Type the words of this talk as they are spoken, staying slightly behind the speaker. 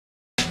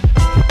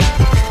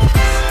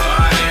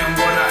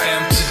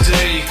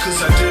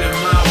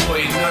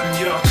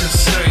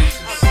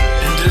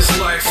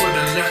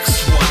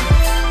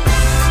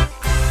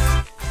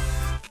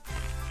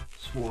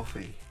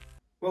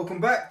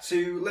Welcome back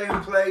to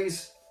Liam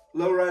Plays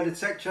Lowrider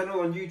Tech channel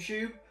on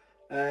YouTube.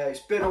 It's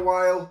been a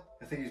while.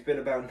 I think it's been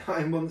about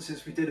 9 months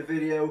since we did a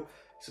video.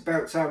 It's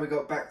about time we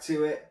got back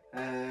to it.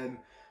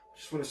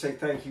 Just want to say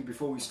thank you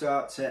before we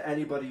start to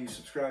anybody who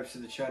subscribes to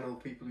the channel,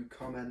 people who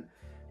comment,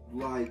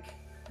 like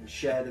and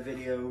share the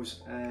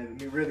videos.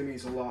 It really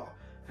means a lot.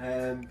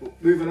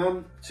 But moving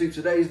on to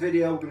today's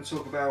video, we're going to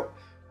talk about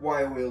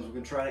wire wheels. We're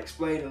going to try and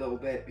explain a little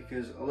bit,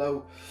 because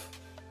although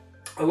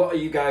a lot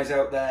of you guys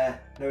out there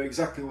know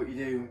exactly what you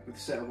do with a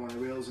set of wire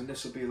wheels, and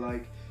this will be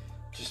like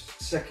just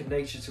second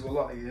nature to a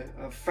lot of you,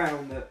 I've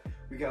found that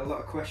we get a lot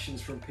of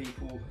questions from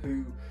people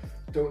who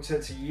don't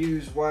tend to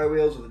use wire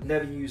wheels, or they've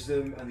never used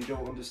them, and they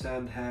don't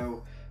understand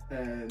how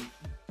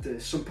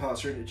some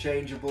parts are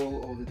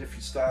interchangeable, or the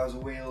different styles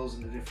of wheels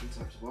and the different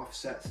types of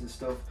offsets and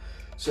stuff.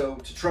 So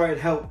to try and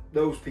help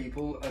those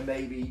people, and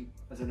maybe,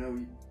 I don't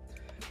know,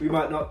 we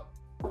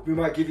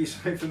might give you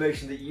some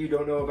information that you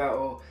don't know about,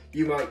 or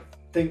you might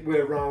think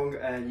we're wrong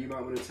and you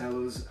might want to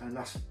tell us, and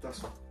that's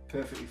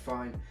perfectly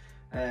fine.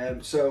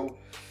 So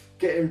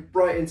getting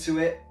right into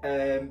it,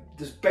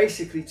 there's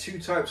basically two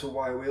types of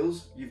wire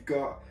wheels. You've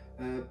got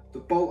the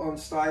bolt-on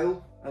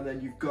style, and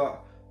then you've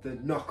got the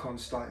knock-on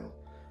style.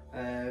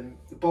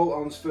 The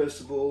bolt-ons, first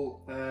of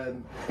all, were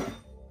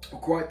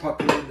quite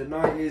popular in the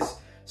 90s,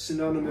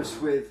 synonymous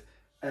with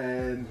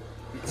your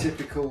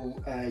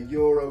typical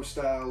Euro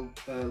style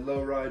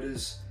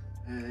Lowriders.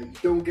 You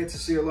don't get to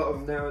see a lot of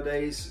them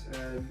nowadays.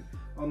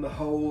 On the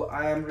whole,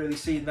 I haven't really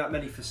seen that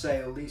many for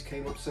sale. These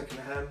came up second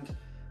hand.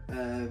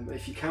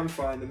 If you can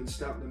find them and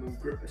snap them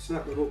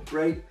up,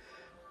 great.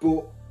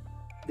 But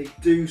they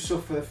do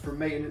suffer from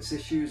maintenance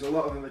issues. A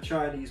lot of them are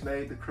Chinese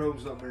made. The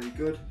chrome's not very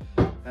good,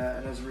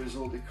 and as a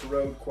result, they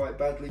corrode quite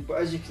badly. But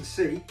as you can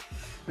see,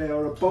 they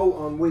are a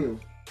bolt-on wheel.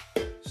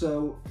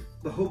 So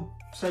the hub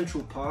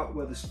central part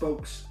where the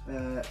spokes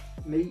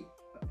meet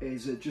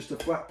is just a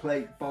flat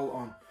plate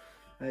bolt-on.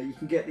 You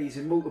can get these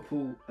in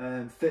multiple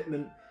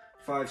fitment,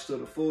 5-stud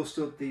or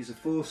 4-stud. These are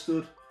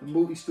 4-stud, the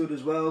multi-stud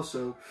as well,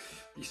 so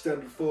your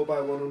standard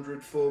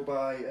 4x100,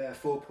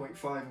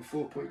 4x4.5 and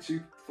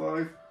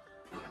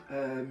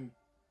 4.25.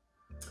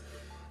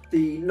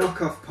 The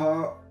knockoff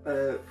part,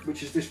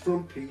 which is this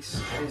front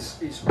piece,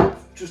 is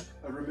just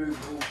a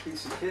removable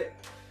piece of kit.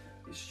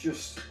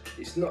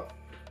 It's not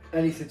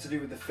anything to do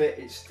with the fit,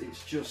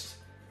 it's just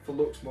for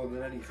looks more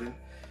than anything.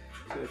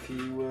 So if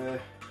you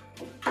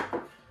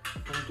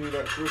undo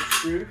that grub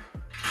screw,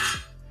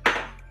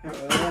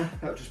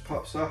 that just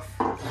pops off,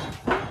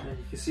 and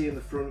you can see in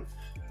the front,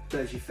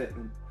 there's your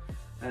fitment.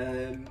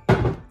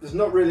 There's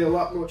not really a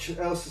lot much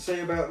else to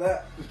say about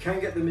that. You can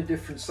get them in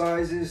different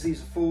sizes.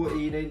 These are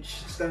 14-inch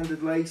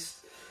standard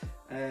laced.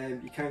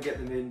 You can get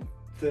them in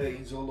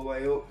 13s all the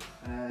way up.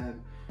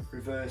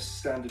 Reverse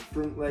standard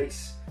front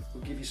lace.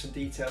 We'll give you some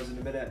details in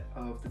a minute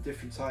of the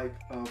different type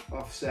of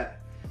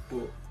offset,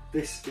 but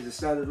this is a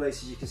standard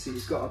lace. As you can see,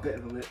 it's got a bit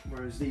of a lip,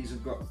 whereas these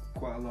have got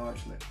quite a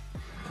large lip.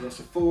 So that's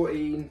a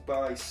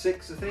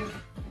 14x6, I think.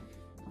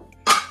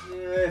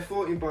 Yeah,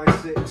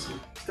 14x6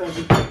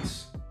 standard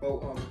piece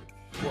bolt-on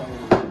wire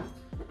wheel.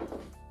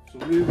 So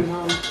moving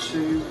on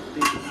to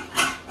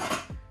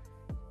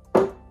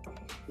the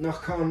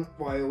knock-on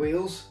wire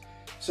wheels.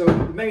 So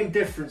the main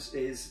difference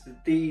is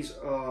that these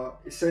are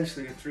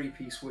essentially a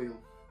 3-piece wheel.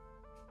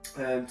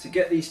 To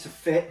get these to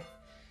fit,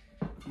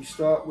 you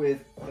start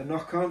with a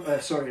knock-on,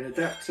 an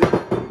adapter.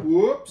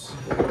 Whoops!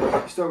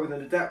 You start with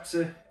an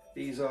adapter.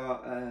 These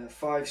are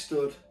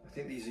 5-stud. I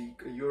think these are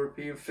a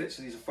European fit,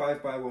 so these are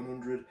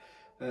 5x100,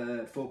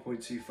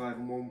 4.25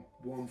 and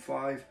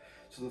 1.15.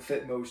 So they'll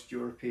fit most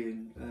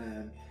European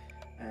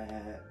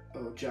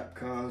or Jap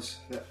cars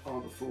that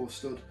aren't a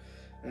 4-stud.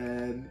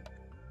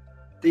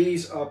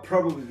 These are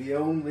probably the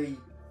only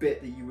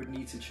bit that you would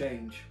need to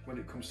change when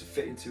it comes to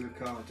fitting to a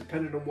car,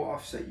 depending on what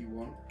offset you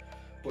want.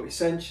 But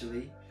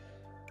essentially,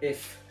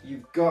 if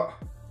you've got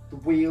the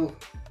wheel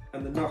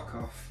and the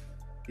knockoff,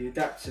 the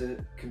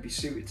adapter can be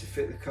suited to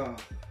fit the car.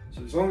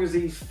 So as long as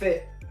these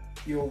fit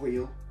your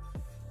wheel,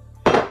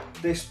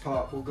 this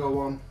part will go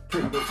on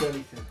pretty much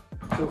anything.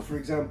 So for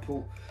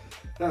example,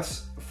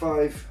 that's a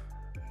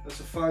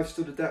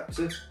 5-stud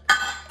adapter. It's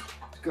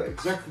got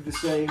exactly the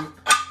same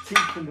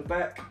teeth in the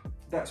back.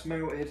 That's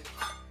mounted,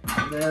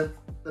 and then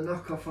the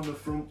knockoff on the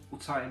front will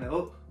tighten it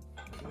up.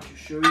 I'll just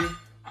show you.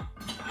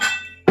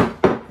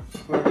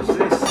 Whereas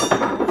this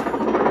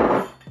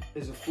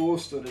is a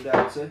 4-stud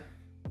adapter.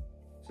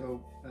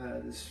 So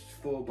this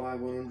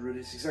 4x100,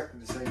 it's exactly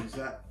the same as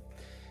that.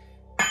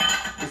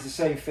 It's the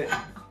same fitting.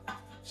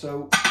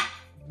 So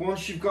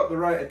once you've got the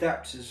right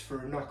adapters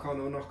for a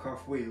knock-on or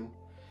knock-off wheel,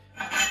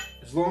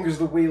 as long as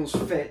the wheels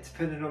fit,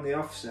 depending on the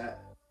offset,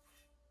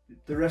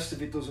 the rest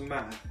of it doesn't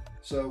matter.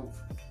 So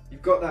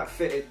you've got that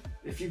fitted.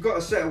 If you've got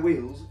a set of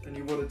wheels and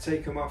you want to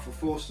take them off a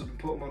 4-stud and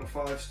put them on a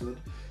 5-stud,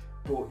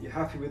 but you're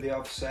happy with the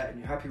offset and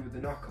you're happy with the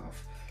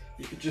knockoff,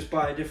 you could just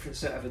buy a different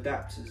set of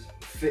adapters,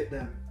 fit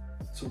them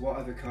to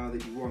whatever car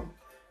that you want.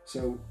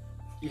 So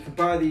you can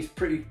buy these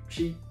pretty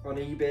cheap on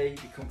eBay.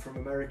 You come from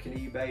American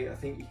eBay, I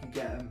think you can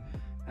get them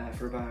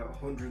for about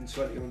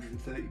 120,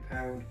 130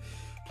 £130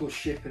 plus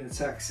shipping and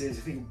taxes.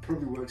 I think it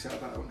probably works out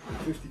about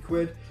 150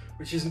 quid,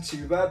 which isn't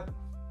too bad.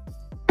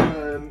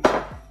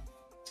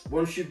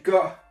 Once you've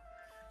got,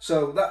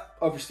 so that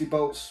obviously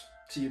bolts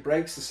to your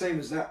brakes, the same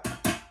as that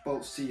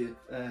bolts to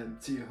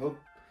your hub.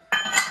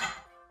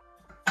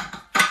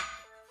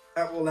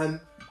 That will then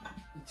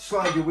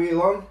slide your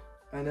wheel on,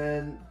 and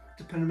then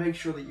make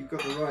sure that you've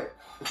got the right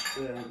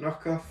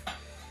knockoff,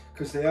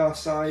 because they are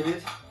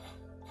sided.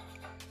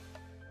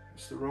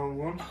 It's the wrong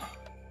one.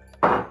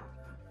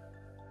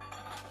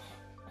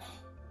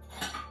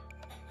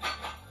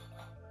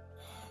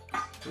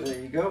 So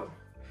there you go.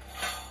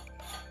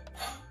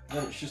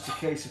 Then it's just a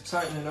case of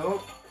tightening it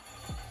up.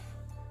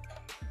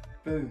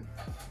 Boom.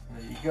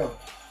 There you go.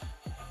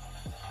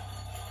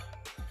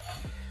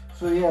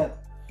 So yeah,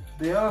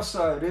 they are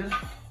sided.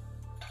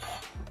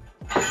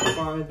 I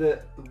find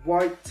that the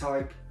white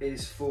type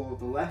is for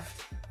the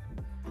left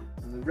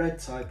and the red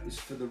type is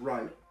for the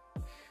right.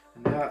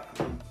 And I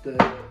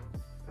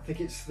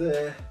think it's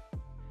the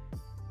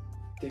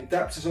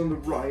adapters on the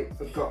right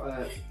have got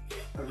a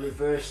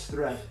reverse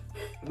thread,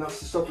 and that's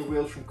to stop the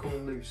wheels from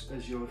coming loose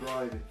as you're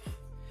driving.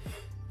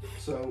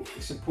 So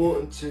it's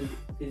important to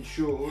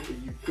ensure that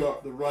you've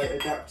got the right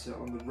adapter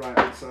on the right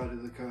hand side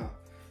of the car.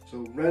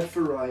 So red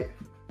for right,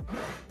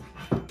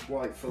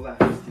 white for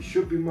left. They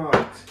should be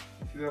marked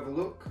if you have a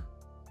look.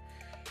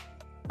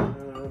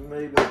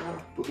 Maybe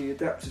not, but the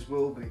adapters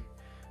will be.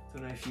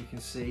 Don't know if you can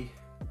see,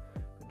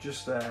 but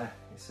just there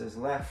it says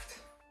left,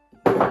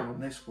 and on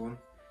this one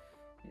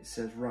it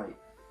says right.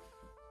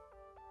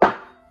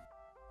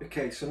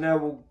 Okay, so now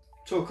we'll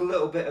talk a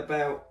little bit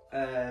about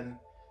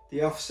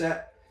the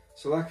offset.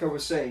 So like I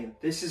was saying,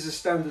 this is a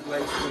standard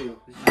laced wheel.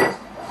 As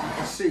you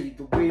can see,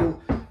 the wheel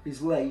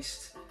is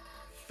laced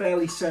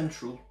fairly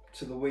central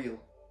to the wheel.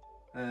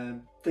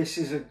 This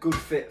is a good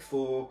fit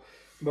for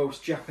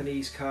most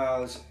Japanese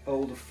cars,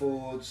 older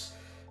Fords,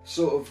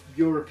 sort of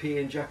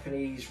European,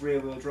 Japanese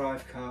rear-wheel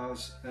drive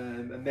cars,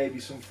 and maybe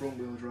some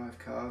front-wheel drive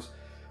cars.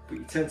 But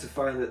you tend to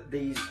find that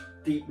these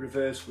deep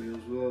reverse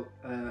wheels will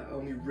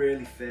only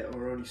really fit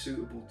or only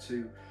suitable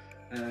to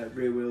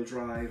rear-wheel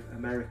drive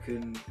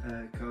American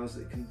cars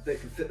that can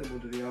fit them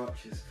under the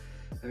arches.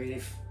 I mean,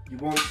 if you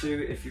want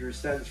to, if you're a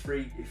stance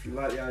freak, if you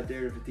like the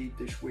idea of a deep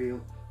dish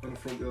wheel on a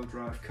front-wheel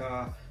drive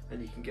car,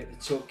 and you can get the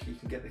tuck, you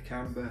can get the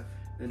camber,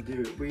 and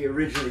do it. We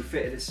originally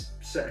fitted a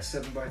set of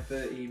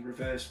 7x13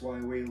 reverse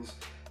wire wheels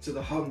to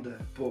the Honda,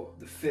 but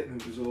the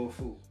fitment was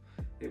awful.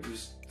 It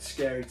was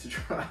scary to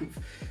drive.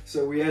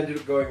 So we ended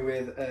up going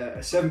with a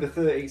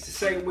 7x13. It's the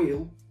same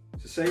wheel,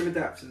 it's the same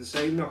adapter, the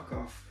same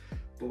knockoff,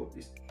 but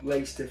it's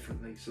laced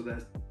differently. So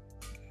they're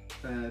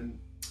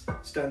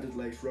standard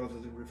lace rather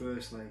than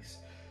reverse lace.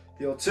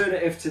 The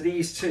alternative to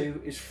these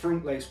two is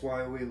front lace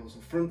wire wheels.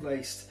 And front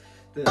laced,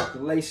 the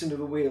lacing of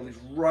the wheel is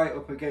right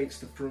up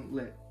against the front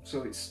lip.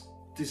 So it's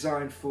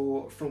designed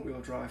for a front wheel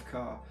drive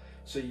car.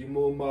 So your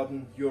more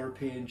modern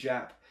European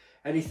Jap,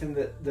 anything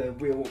that the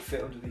wheel won't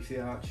fit underneath the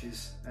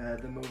arches, they're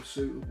most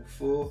suitable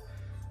for.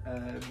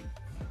 I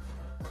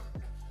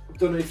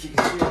don't know if you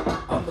can see it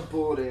on the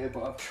board here,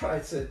 but I've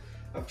tried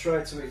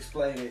to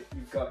explain it.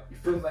 You've got your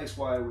front lace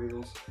wire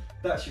wheels,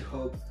 that's your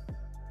hub,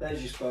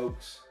 there's your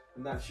spokes,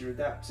 and that's your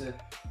adapter.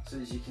 So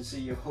as you can see,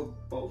 your hub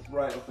bolts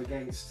right up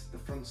against the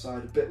front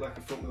side, a bit like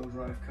a front wheel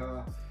drive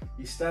car.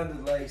 Your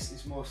standard lace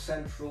is more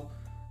central,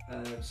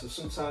 so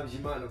sometimes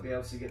you might not be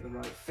able to get the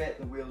right fit,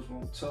 the wheels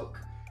won't tuck.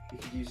 You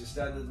could use a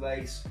standard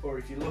lace, or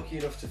if you're lucky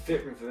enough to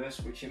fit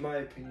reverse, which in my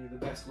opinion are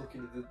the best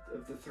looking of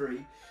the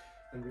three,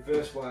 and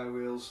reverse wire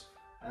wheels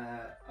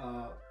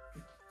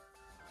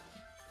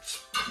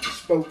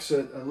spokes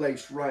are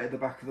laced right at the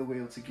back of the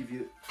wheel to give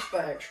you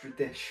that extra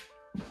dish.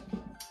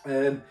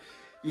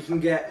 You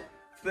can get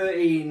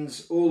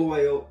 13s all the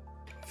way up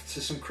to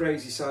some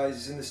crazy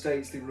sizes. In the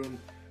States they run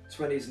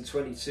 20s and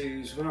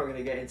 22s. We're not going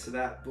to get into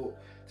that, but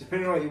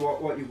depending on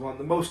what you want,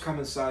 the most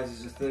common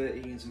sizes are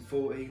 13s and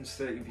 14s,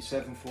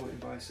 13x7,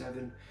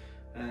 14x7.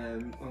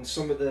 On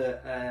some of the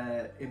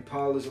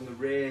Impalas on the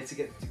rear,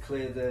 to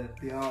clear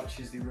the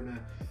arches, they run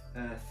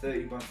a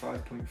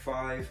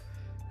 13x5.5.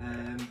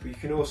 But you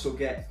can also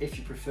get, if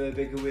you prefer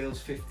bigger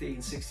wheels,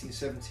 15, 16,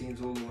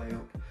 17s all the way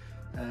up.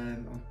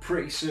 I'm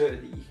pretty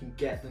certain that you can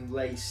get them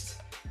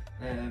laced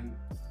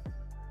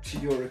to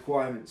your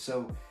requirements.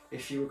 So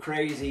if you were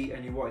crazy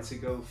and you wanted to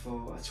go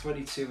for a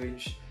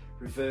 22-inch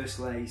reverse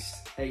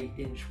laced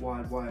 8-inch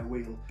wide wire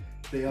wheel,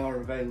 they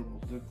are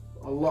available. They're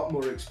a lot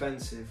more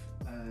expensive,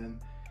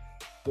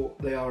 but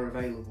they are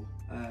available.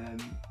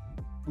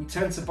 We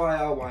tend to buy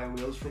our wire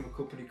wheels from a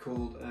company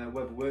called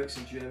Weber Works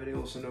in Germany,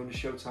 also known as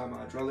Showtime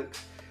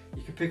Hydraulics.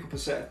 You can pick up a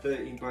set of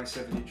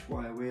 13x7-inch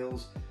wire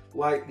wheels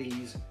like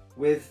these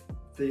with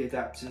the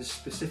adapters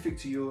specific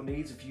to your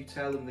needs. If you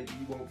tell them that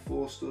you want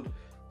 4 stud,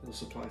 they'll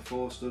supply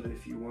 4 stud.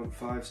 If you want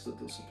 5 stud,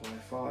 they'll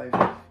supply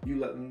 5. You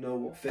let them know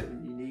what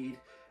fitment you need.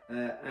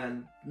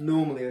 And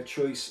normally a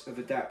choice of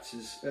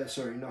adapters,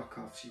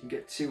 knockoffs. You can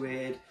get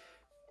 2-eared,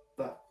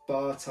 that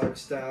bar type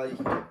style, you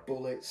can get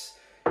bullets,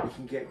 you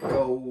can get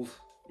gold,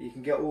 You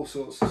can get all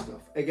sorts of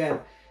stuff. Again,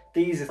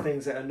 these are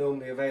things that are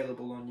normally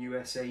available on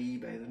USA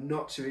eBay. They're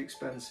not too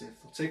expensive.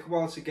 They'll take a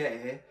while to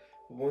get here,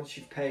 but once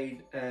you've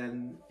paid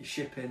your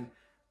shipping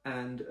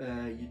and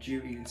your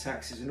duty and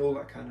taxes and all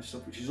that kind of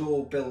stuff, which is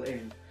all built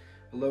in,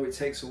 although it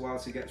takes a while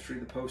to get through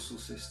the postal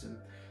system,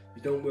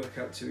 they don't work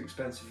out too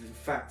expensive. In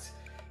fact,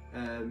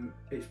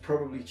 it's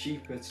probably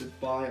cheaper to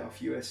buy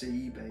off USA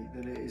eBay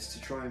than it is to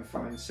try and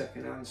find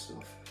second-hand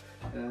stuff.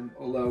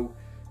 Although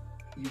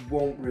you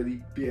won't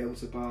really be able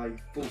to buy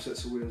full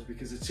sets of wheels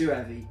because they're too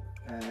heavy.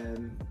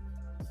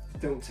 They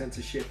don't tend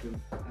to ship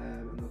them,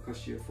 and they'll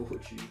cost you a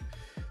fortune.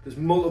 There's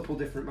multiple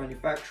different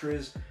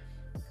manufacturers.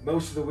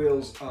 Most of the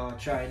wheels are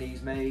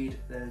Chinese made.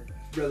 They're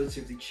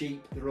relatively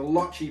cheap. They're a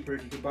lot cheaper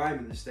if you can buy them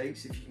in the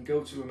States. If you can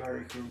go to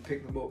America and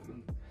pick them up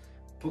and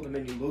put them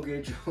in your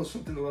luggage or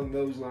something along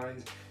those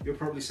lines, you'll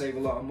probably save a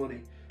lot of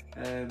money.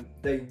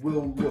 They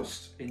will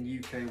rust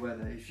in UK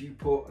weather. If you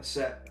put a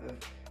set of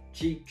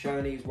cheap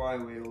Chinese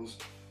wire wheels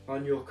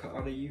on a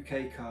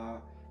UK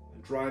car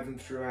and drive them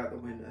throughout the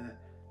winter,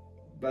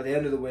 by the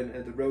end of the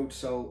winter the road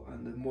salt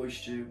and the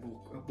moisture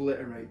will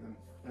obliterate them.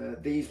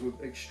 These were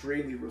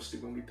extremely rusty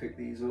when we picked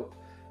these up.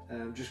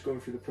 Just going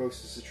through the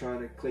process of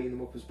trying to clean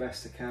them up as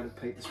best I can and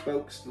paint the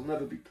spokes. They'll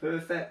never be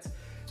perfect,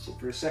 but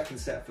for a second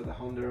set for the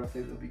Honda I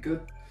think they'll be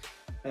good.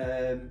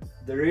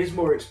 There is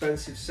more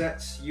expensive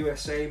sets,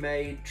 USA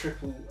made,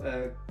 triple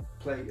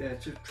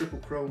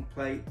chrome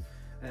plate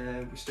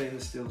with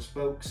stainless steel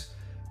spokes.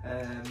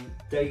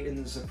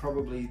 Dayton's are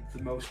probably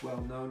the most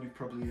well known, you've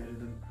probably heard of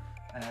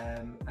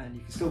them, and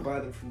you can still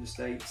buy them from the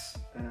States,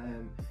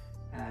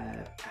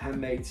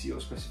 handmade to your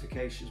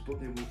specifications, but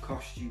they will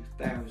cost you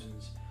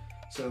thousands.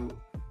 So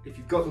if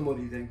you've got the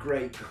money, then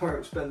great, go out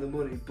and spend the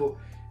money. But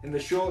in the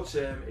short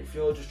term, if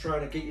you're just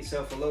trying to get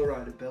yourself a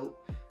lowrider built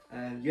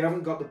and you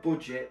haven't got the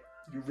budget,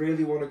 you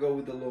really want to go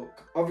with the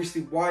look.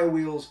 Obviously wire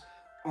wheels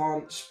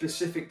aren't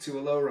specific to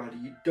a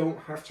lowrider. You don't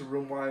have to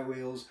run wire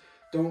wheels.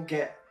 Don't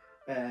get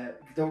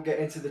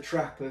into the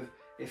trap of,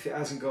 if it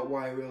hasn't got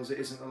wire wheels it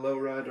isn't a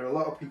lowrider. A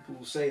lot of people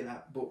will say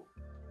that, but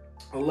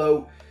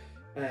although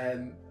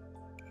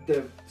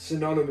they're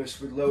synonymous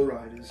with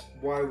lowriders,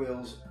 wire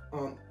wheels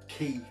aren't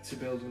key to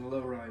building a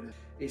lowrider.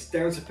 It's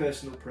down to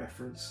personal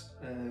preference.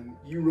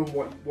 You run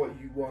what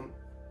you want,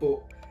 but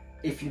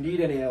if you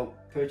need any help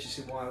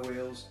purchasing wire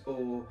wheels,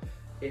 or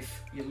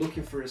if you're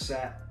looking for a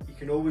set, you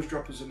can always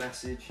drop us a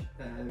message.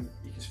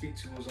 You can speak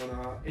to us on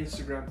our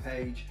Instagram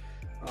page,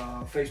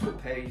 our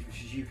Facebook page,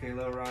 which is UK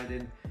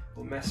Lowriding,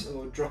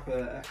 or drop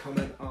a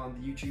comment on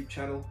the YouTube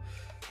channel.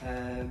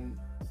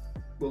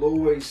 We'll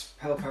always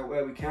help out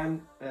where we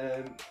can.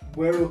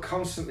 We're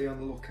constantly on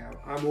the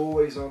lookout. I'm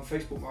always on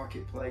Facebook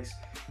Marketplace,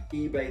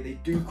 eBay. They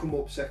do come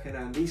up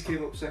secondhand. These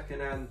came up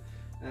secondhand,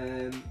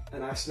 and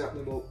I snapped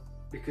them up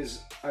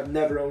because I've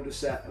never owned a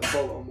set of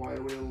bolt-on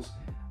wire wheels,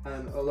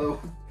 and although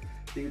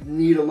they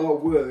need a lot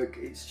of work,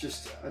 I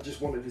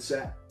just wanted a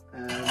set,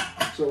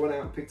 so I went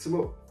out and picked them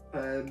up.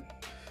 And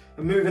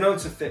moving on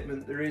to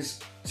fitment, there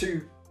is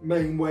two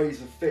main ways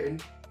of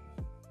fitting.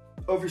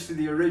 Obviously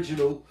the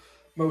original,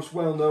 most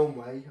well-known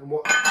way, and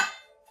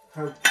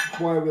how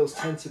wire wheels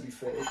tend to be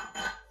fitted,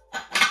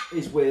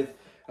 is with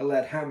a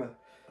lead hammer.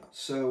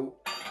 So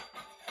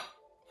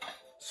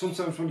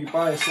sometimes when you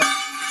buy a set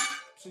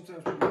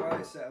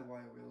of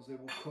wire wheels, they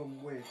will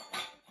come with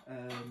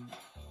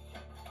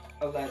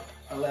a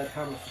lead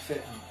hammer for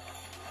fitment.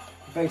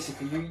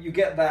 Basically, you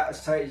get that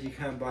as tight as you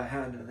can by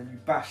hand, and then you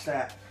bash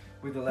that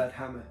with a lead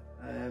hammer.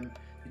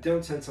 They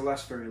don't tend to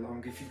last very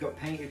long. If you've got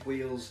painted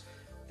wheels,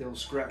 they'll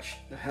scratch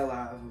the hell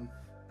out of them.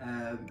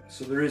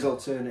 So there is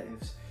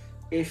alternatives.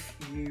 If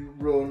you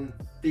run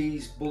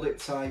these bullet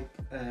type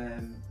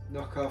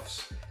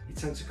knockoffs, they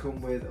tend to come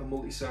with a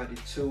multi-sided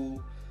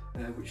tool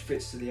which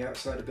fits to the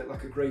outside a bit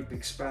like a great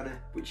big spanner,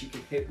 which you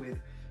can hit with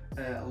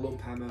a lump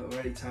hammer or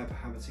any type of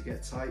hammer to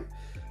get tight.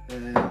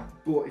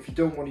 But if you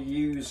don't want to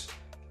use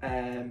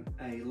a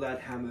lead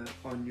hammer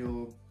on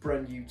your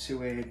brand new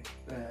 2A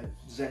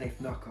Zenith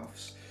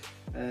knockoffs,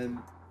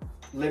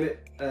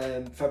 Limit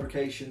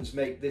Fabrications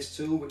make this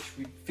tool, which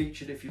we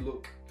featured if you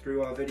look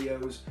through our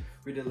videos.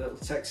 We did a little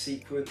tech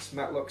sequence.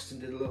 Matt Loxton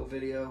did a little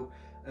video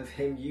of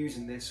him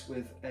using this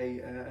with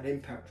an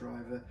impact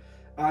driver.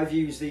 I've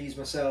used these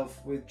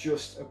myself with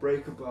just a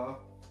breaker bar.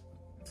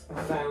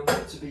 I found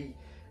it to be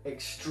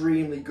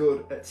extremely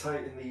good at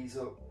tightening these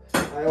up.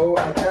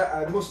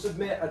 I must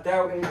admit, I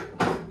doubted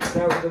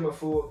them. I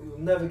thought you'll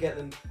never get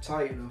them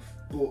tight enough,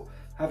 but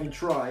having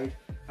tried,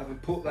 having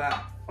put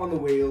that on the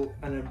wheel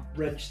and then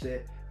wrenched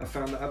it, I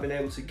found that I've been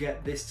able to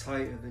get this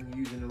tighter than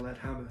using a lead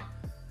hammer.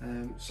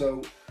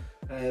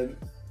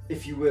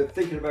 If you were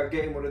thinking about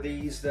getting one of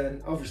these,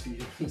 then obviously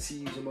you need to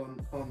use them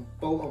on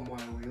bolt-on wire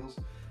wheels.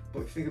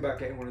 But if you think about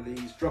getting one of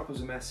these, drop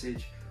us a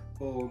message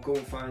or go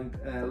and find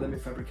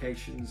Limit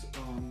Fabrications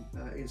on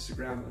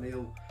Instagram, and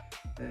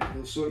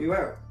he'll sort you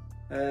out.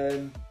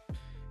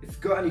 If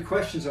you've got any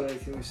questions on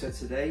anything we've said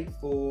today,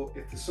 or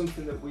if there's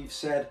something that we've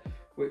said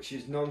which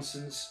is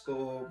nonsense,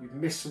 or we've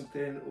missed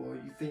something, or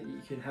you think that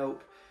you can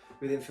help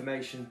with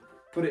information,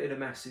 put it in a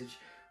message.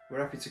 we're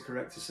happy to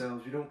correct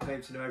ourselves. We don't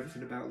claim to know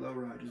everything about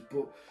lowriders,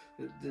 but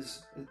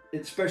there's,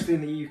 especially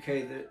in the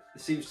UK, that there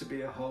seems to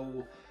be a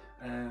hole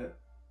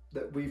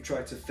that we've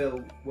tried to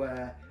fill,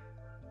 where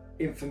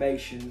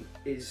information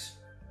is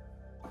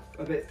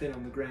a bit thin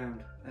on the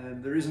ground.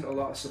 There isn't a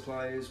lot of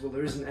suppliers, well,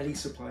 there isn't any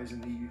suppliers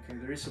in the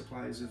UK. There is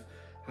suppliers of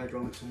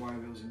hydraulics and wire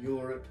wheels in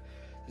Europe.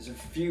 There's a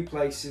few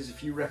places, a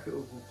few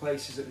reputable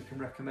places that we can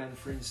recommend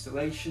for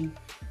installation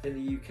in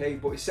the UK,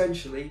 but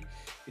essentially,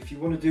 if you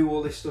want to do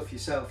all this stuff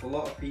yourself, a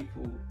lot of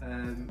people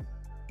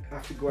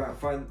have to go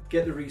out and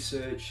get the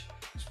research,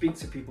 speak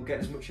to people, get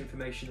as much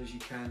information as you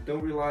can.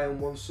 Don't rely on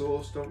one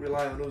source, don't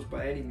rely on us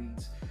by any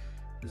means.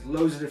 There's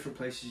loads of different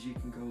places you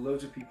can go,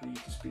 loads of people you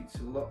can speak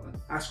to,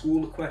 ask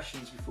all the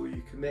questions before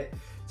you commit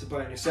to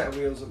buying a set of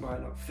wheels that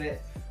might not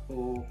fit,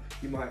 or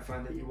you might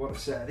find that you want a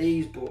set of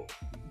these, but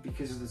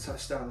because of the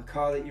style of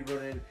car that you're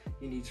running,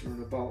 you need to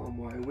run a bolt on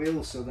wire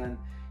wheel, so then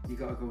you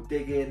got to go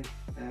digging.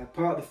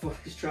 Part of the fun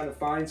is trying to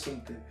find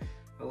something.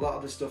 A lot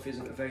of the stuff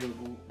isn't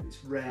available,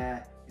 it's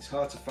rare, it's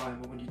hard to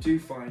find, but when you do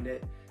find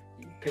it,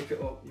 you pick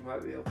it up, you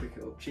might be able to pick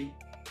it up cheap,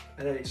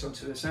 and then it's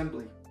onto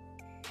assembly.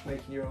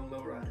 Making your own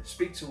lowrider.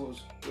 Speak to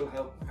us, we'll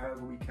help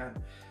however we can.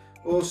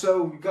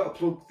 Also, we've got to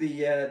plug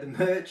the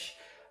merch.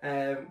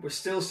 We're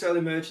still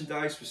selling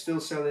merchandise, we're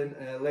still selling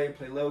Lay and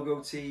Play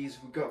logo tees.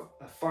 We've got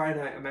a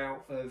finite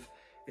amount of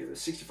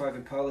 65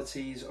 Impala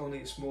tees,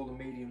 only a small and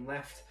medium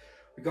left.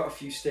 We've got a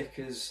few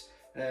stickers.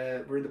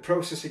 We're in the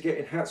process of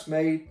getting hats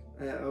made.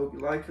 I hope you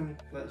like them,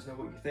 let us know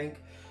what you think.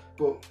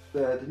 But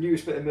the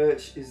newest bit of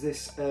merch is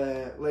this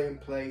Lay and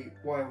Play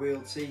wire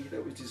wheel tee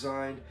that was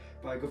designed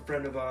by a good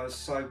friend of ours,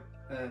 Si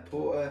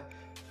Porter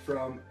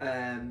from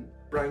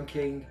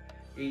Branking.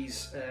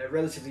 He's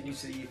relatively new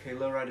to the UK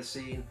lowrider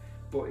scene,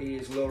 but he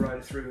is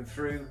lowrider through and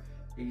through.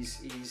 He's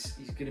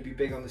going to be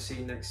big on the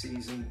scene next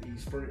season.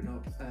 He's fronting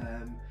up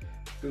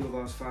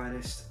Boulevard's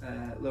finest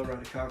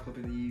lowrider car club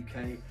in the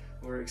UK.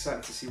 We're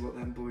excited to see what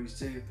them boys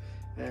do.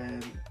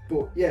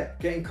 But yeah,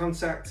 get in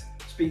contact,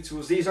 speak to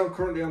us. These aren't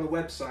currently on the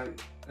website.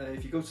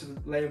 If you go to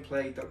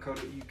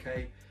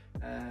layandplay.co.uk,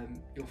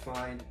 you'll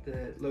find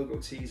the logo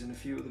tees and a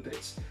few other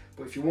bits.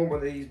 But if you want one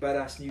of these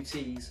badass new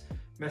tees,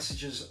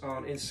 message us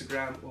on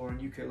Instagram or on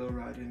UK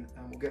Lowriding,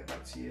 and we'll get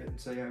back to you and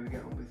say how we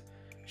get on with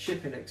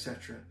shipping,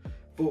 etc.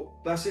 But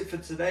that's it for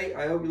today.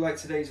 I hope you liked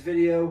today's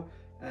video.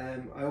 I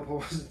hope I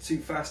wasn't too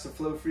fast to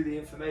flow through the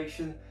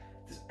information.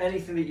 If there's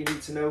anything that you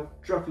need to know,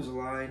 drop us a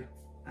line,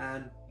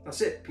 and that's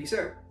it. Peace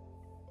out.